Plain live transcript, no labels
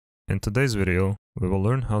In today's video, we will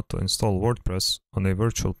learn how to install WordPress on a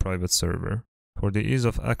virtual private server. For the ease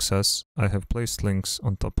of access, I have placed links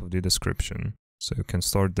on top of the description, so you can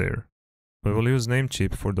start there. We will use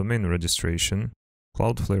Namecheap for domain registration,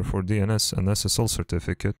 Cloudflare for DNS and SSL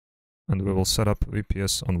Certificate, and we will set up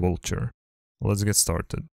VPS on Vultr. Let's get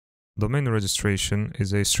started. Domain registration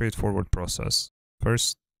is a straightforward process.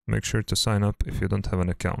 First, make sure to sign up if you don't have an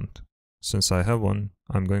account. Since I have one,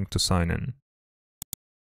 I'm going to sign in.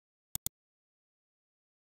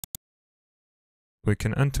 We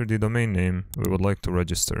can enter the domain name we would like to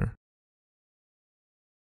register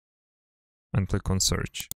and click on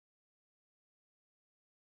Search.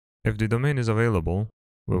 If the domain is available,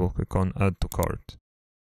 we will click on Add to Cart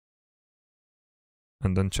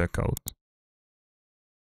and then Checkout.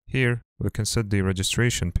 Here, we can set the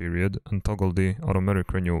registration period and toggle the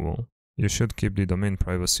automatic renewal. You should keep the domain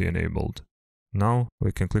privacy enabled. Now,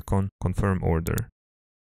 we can click on Confirm Order.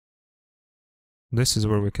 This is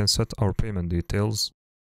where we can set our payment details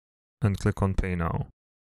and click on Pay Now.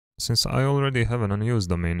 Since I already have an unused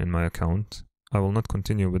domain in my account, I will not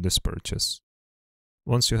continue with this purchase.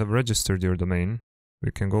 Once you have registered your domain,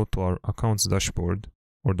 we can go to our accounts dashboard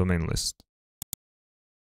or domain list.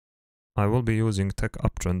 I will be using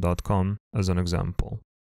techuptrend.com as an example.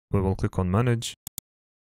 We will click on Manage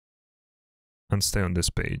and stay on this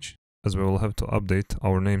page, as we will have to update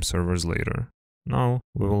our Nameservers later. Now,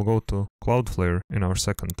 we will go to Cloudflare in our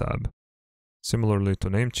second tab. Similarly to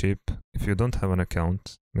Namecheap, if you don't have an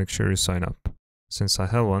account, make sure you sign up. Since I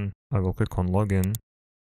have one, I will click on Login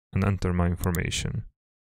and enter my information.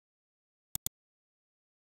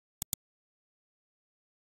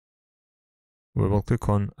 We will click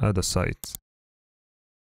on Add a Site.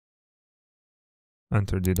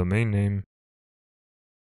 Enter the domain name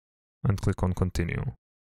and click on Continue.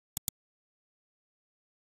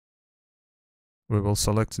 We will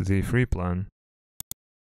select the free plan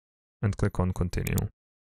and click on Continue.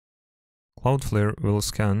 Cloudflare will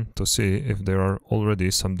scan to see if there are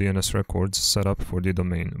already some DNS records set up for the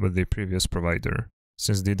domain with the previous provider.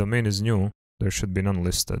 Since the domain is new, there should be none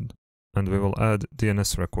listed, and we will add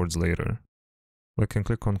DNS records later. We can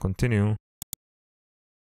click on Continue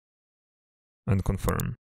and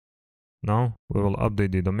Confirm. Now, we will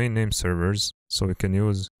update the domain name servers so we can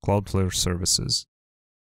use Cloudflare services.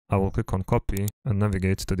 I will click on Copy and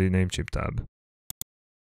navigate to the Namecheap tab.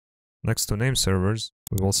 Next to Nameservers,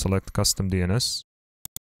 we will select Custom DNS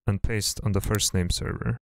and paste on the first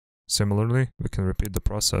nameserver. Similarly, we can repeat the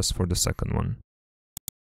process for the second one.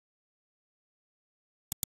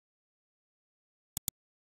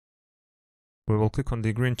 We will click on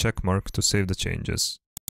the green check mark to save the changes.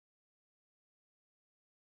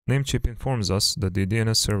 Namecheap informs us that the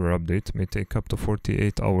DNS server update may take up to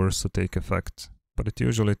 48 hours to take effect, but it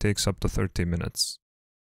usually takes up to 30 minutes.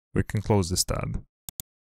 We can close this tab.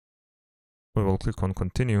 We will click on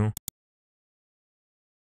Continue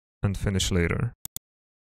and Finish later.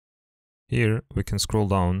 Here we can scroll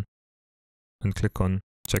down and click on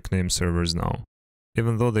Check Nameservers now.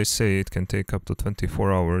 Even though they say it can take up to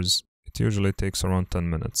 24 hours, it usually takes around 10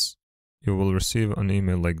 minutes. You will receive an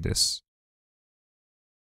email like this.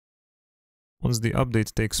 Once the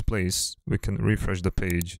update takes place, we can refresh the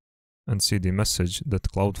page and see the message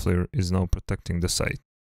that Cloudflare is now protecting the site.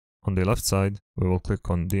 On the left side, we will click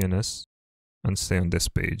on DNS and stay on this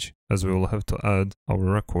page, as we will have to add our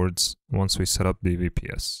records once we set up the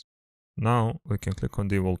VPS. Now, we can click on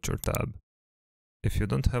the Vultr tab. If you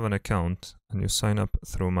don't have an account and you sign up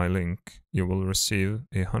through my link, you will receive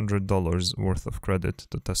 $100 worth of credit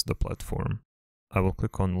to test the platform. I will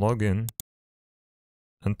click on Login,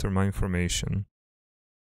 enter my information,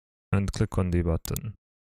 and click on the button.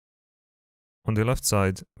 On the left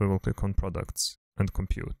side, we will click on Products and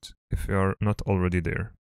Compute if we are not already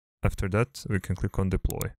there. After that, we can click on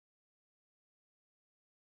Deploy.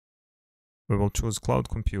 We will choose Cloud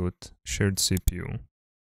Compute Shared CPU.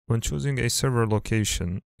 When choosing a server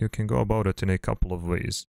location, you can go about it in a couple of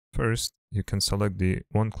ways. First, you can select the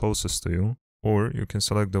one closest to you, or you can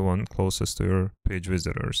select the one closest to your page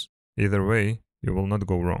visitors. Either way, you will not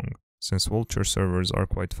go wrong, since Vultr servers are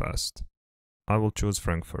quite fast. I will choose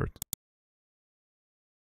Frankfurt.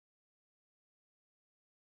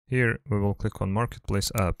 Here, we will click on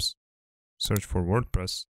Marketplace Apps, search for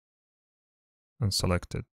WordPress, and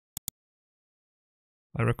select it.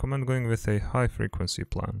 I recommend going with a high-frequency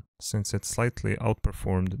plan, since it slightly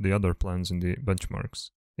outperformed the other plans in the benchmarks.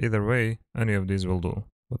 Either way, any of these will do,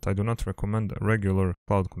 but I do not recommend regular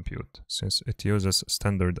cloud compute, since it uses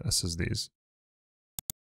standard SSDs.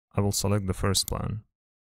 I will select the first plan.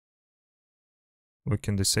 We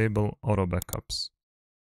can disable auto backups.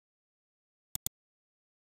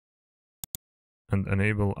 and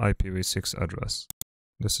enable IPv6 address.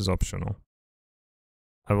 This is optional.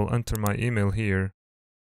 I will enter my email here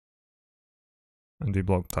and the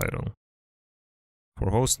blog title.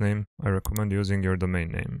 For hostname, I recommend using your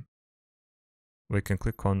domain name. We can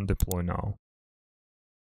click on Deploy Now.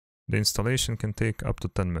 The installation can take up to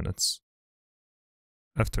 10 minutes.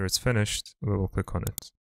 After it's finished, we will click on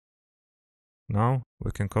it. Now,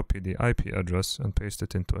 we can copy the IP address and paste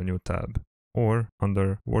it into a new tab. Or,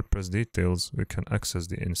 under WordPress details, we can access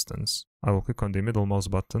the instance. I will click on the middle mouse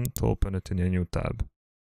button to open it in a new tab.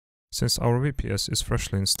 Since our VPS is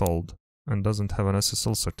freshly installed and doesn't have an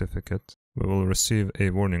SSL certificate, we will receive a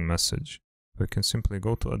warning message. We can simply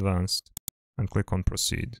go to Advanced and click on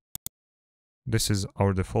Proceed. This is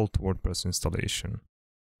our default WordPress installation.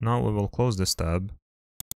 Now we will close this tab,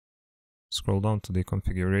 scroll down to the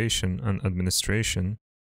Configuration and Administration,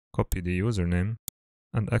 copy the username,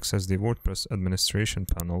 and access the WordPress administration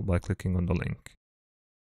panel by clicking on the link.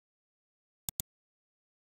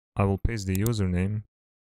 I will paste the username,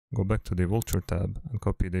 go back to the Vultr tab, and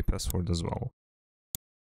copy the password as well.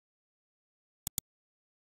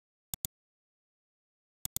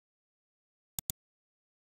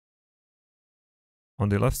 On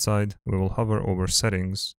the left side, we will hover over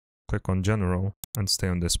Settings, click on General, and stay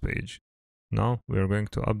on this page. Now we are going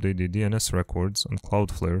to update the DNS records on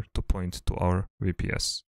Cloudflare to point to our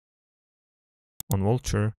VPS. On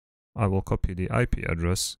Vultr, I will copy the IP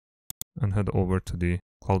address and head over to the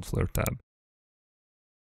Cloudflare tab.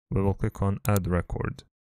 We will click on Add Record.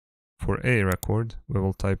 For a record, we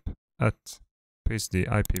will type paste the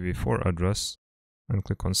IPv4 address, and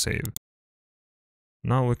click on Save.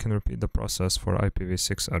 Now we can repeat the process for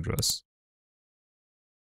IPv6 address.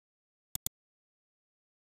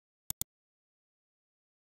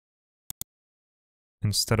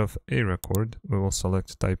 Instead of a record, we will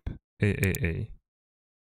select type AAA.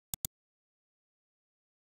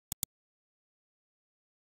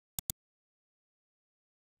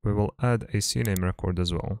 We will add a CNAME record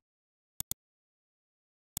as well.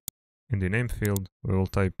 In the name field, we will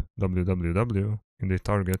type www. In the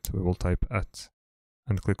target, we will type @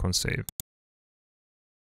 and click on Save.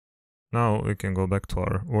 Now we can go back to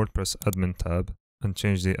our WordPress admin tab and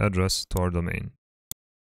change the address to our domain.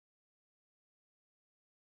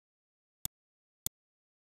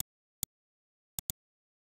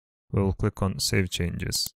 We will click on Save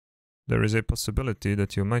Changes. There is a possibility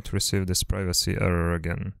that you might receive this privacy error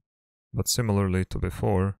again, but similarly to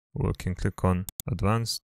before, we can click on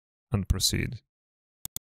Advanced and Proceed.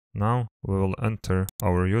 Now we will enter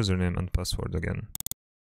our username and password again.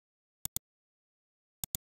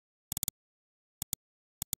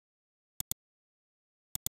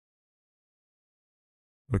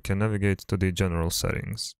 We can navigate to the General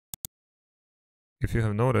Settings. If you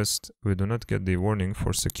have noticed, we do not get the warning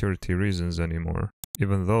for security reasons anymore,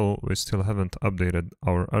 even though we still haven't updated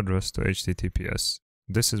our address to HTTPS.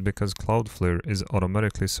 This is because Cloudflare is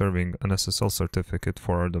automatically serving an SSL certificate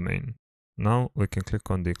for our domain. Now we can click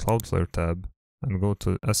on the Cloudflare tab and go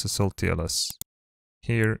to SSL TLS.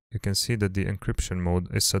 Here you can see that the encryption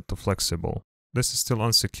mode is set to flexible. This is still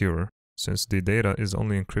unsecure, since the data is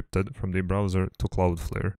only encrypted from the browser to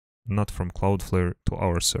Cloudflare, not from Cloudflare to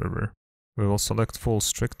our server. We will select full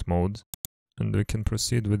strict mode, and we can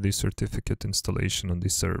proceed with the certificate installation on the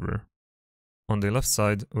server. On the left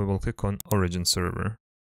side, we will click on Origin Server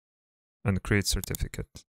and Create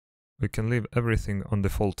Certificate. We can leave everything on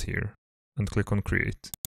default here and click on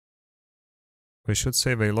Create. We should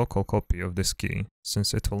save a local copy of this key,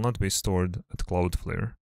 since it will not be stored at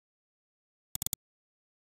Cloudflare.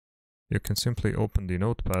 You can simply open the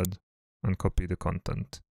notepad and copy the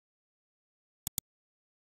content.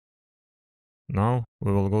 Now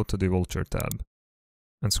we will go to the Vultr tab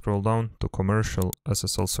and scroll down to Commercial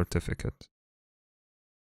SSL Certificate.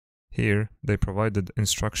 Here they provided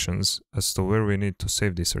instructions as to where we need to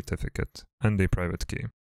save the certificate and the private key.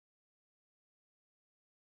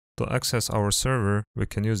 To access our server, we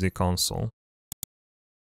can use the console.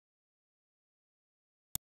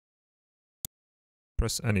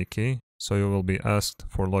 Press any key, so you will be asked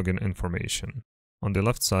for login information. On the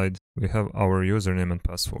left side, we have our username and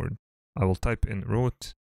password. I will type in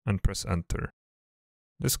root and press enter.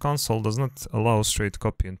 This console does not allow straight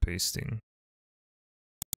copy and pasting.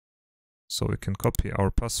 So we can copy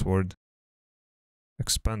our password,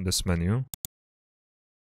 expand this menu,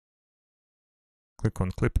 click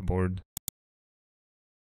on clipboard,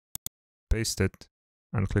 paste it,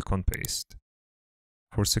 and click on paste.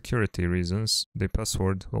 For security reasons, the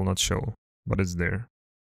password will not show, but it's there.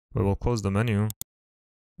 We will close the menu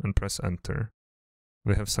and press enter.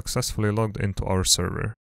 We have successfully logged into our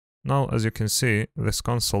server. Now, as you can see, this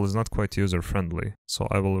console is not quite user-friendly, so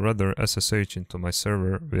I will rather SSH into my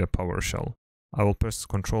server via PowerShell. I will press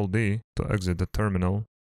Ctrl D to exit the terminal,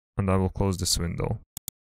 and I will close this window.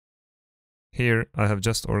 Here, I have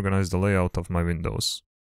just organized the layout of my windows.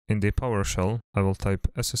 In the PowerShell, I will type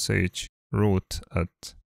SSH root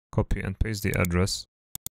at, copy and paste the address,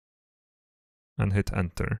 and hit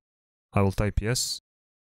enter. I will type yes,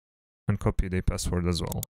 and copy the password as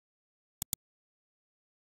well.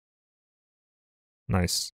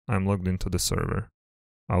 Nice, I'm logged into the server.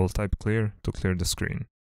 I will type clear to clear the screen.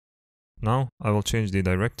 Now, I will change the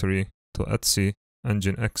directory to etc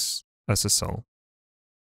nginx SSL.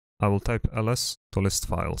 I will type ls to list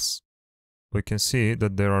files. We can see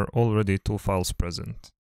that there are already 2 files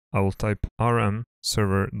present. I will type rm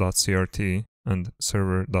server.crt and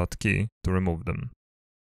server.key to remove them.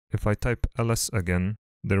 If I type ls again,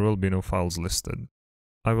 there will be no files listed.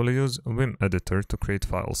 I will use Vim editor to create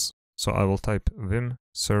files, so I will type vim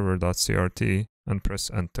server.crt and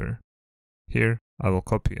press enter. Here, I will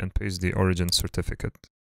copy and paste the origin certificate.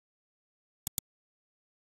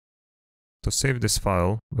 To save this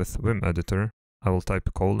file with Vim editor, I will type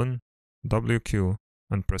 :wq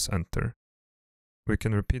and press enter. We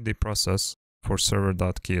can repeat the process for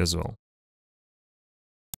server.key as well.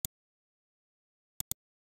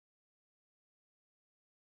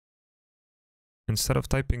 Instead of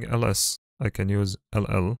typing ls, I can use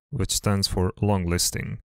ll, which stands for long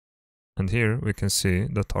listing. And here we can see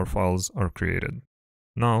that our files are created.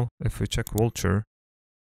 Now, if we check Vultr,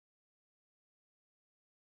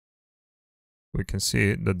 we can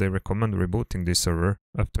see that they recommend rebooting the server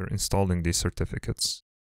after installing these certificates.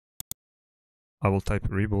 I will type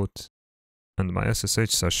reboot, and my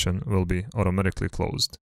SSH session will be automatically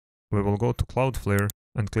closed. We will go to Cloudflare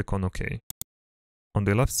and click on OK. On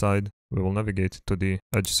the left side, we will navigate to the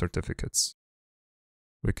Edge certificates.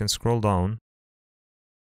 We can scroll down,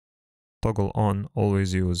 toggle on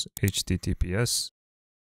Always Use HTTPS,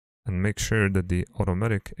 and make sure that the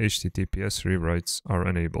automatic HTTPS rewrites are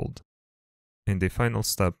enabled. In the final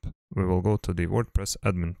step, we will go to the WordPress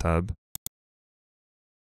admin tab,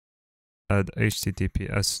 add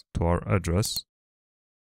HTTPS to our address,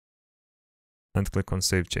 and click on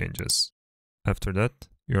Save Changes. After that,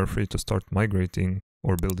 you are free to start migrating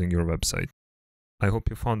or building your website. I hope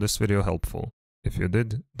you found this video helpful. If you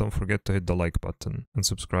did, don't forget to hit the like button and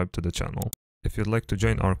subscribe to the channel. If you'd like to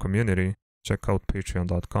join our community, check out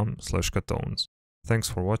patreon.com/katoneZ. Thanks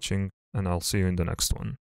for watching, and I'll see you in the next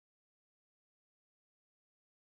one.